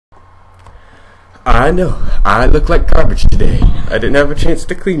I know, I look like garbage today. I didn't have a chance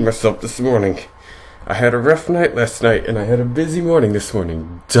to clean myself this morning. I had a rough night last night, and I had a busy morning this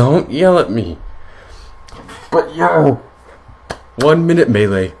morning. Don't yell at me. But yo, 1 minute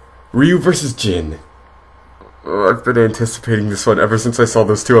melee, Ryu versus Jin. Oh, I've been anticipating this one ever since I saw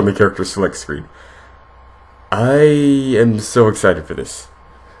those two on the character select screen. I am so excited for this.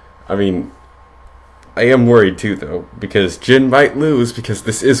 I mean, I am worried too though, because Jin might lose because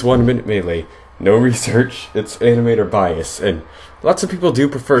this is 1 minute melee. No research, it's animator bias, and lots of people do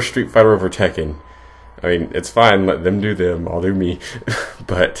prefer Street Fighter over Tekken. I mean, it's fine, let them do them, I'll do me.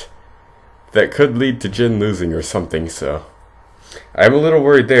 But that could lead to Jin losing or something, so I'm a little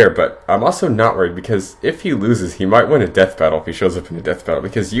worried there, but I'm also not worried because if he loses, he might win a death battle if he shows up in a death battle,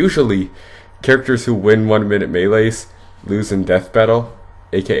 because usually characters who win 1 minute melees lose in death battle,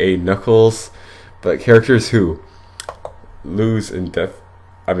 aka Knuckles, but characters who lose in 1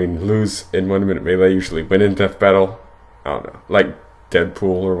 minute melee usually win in death battle. I don't know, like Deadpool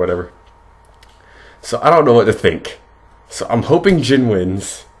or whatever. So I don't know what to think. So I'm hoping Jin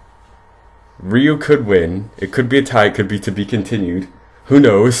wins. Ryu could win. It could be a tie, it could be to be continued. Who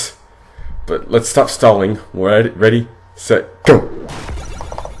knows? But let's stop stalling. We're ready, set, go!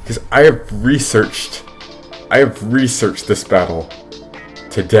 Because I have researched this battle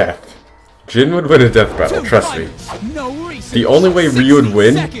to death. Jin would win a death battle, trust me. The only way Ryu would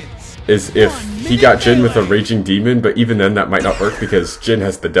win is if he got Jin with a Raging Demon, but even then that might not work because Jin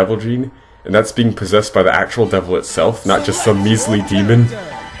has the Devil Gene, and that's being possessed by the actual devil itself, not just some measly demon.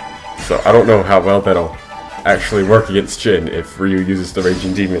 So I don't know how well that'll actually work against Jin if Ryu uses the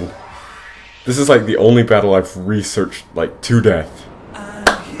Raging Demon. This is like the only battle I've researched like to death.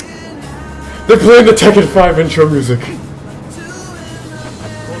 They're playing the Tekken 5 intro music!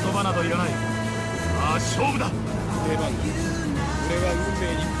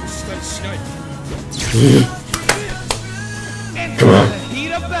 Come on.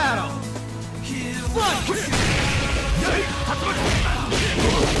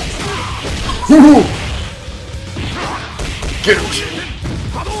 Get him, Jin!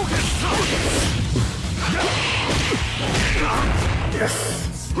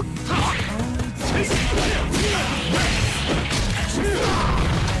 Yes!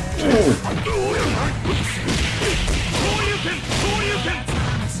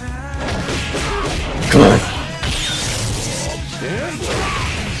 Come on!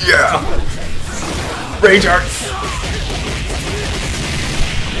 Yeah! Rage Arts!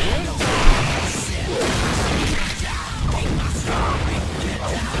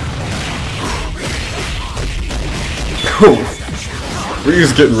 Oh!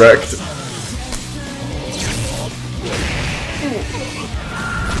 Ryu's getting wrecked.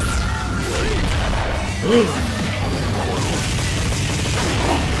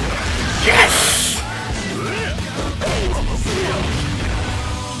 Yes!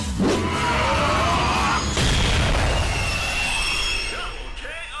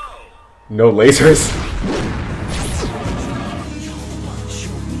 No lasers?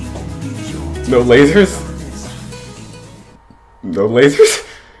 No lasers? No lasers?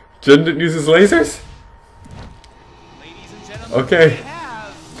 Jin didn't use his lasers? Okay.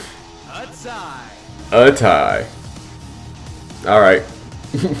 A tie. Alright.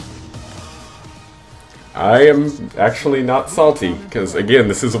 I am actually not salty, because again,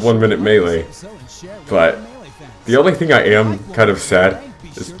 this is a 1 minute melee. But the only thing I am kind of sad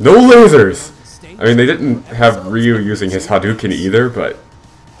is no lasers! I mean, they didn't have Ryu using his Hadouken either, but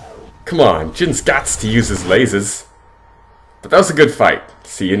come on, Jin's gots to use his lasers. But that was a good fight.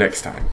 See you next time.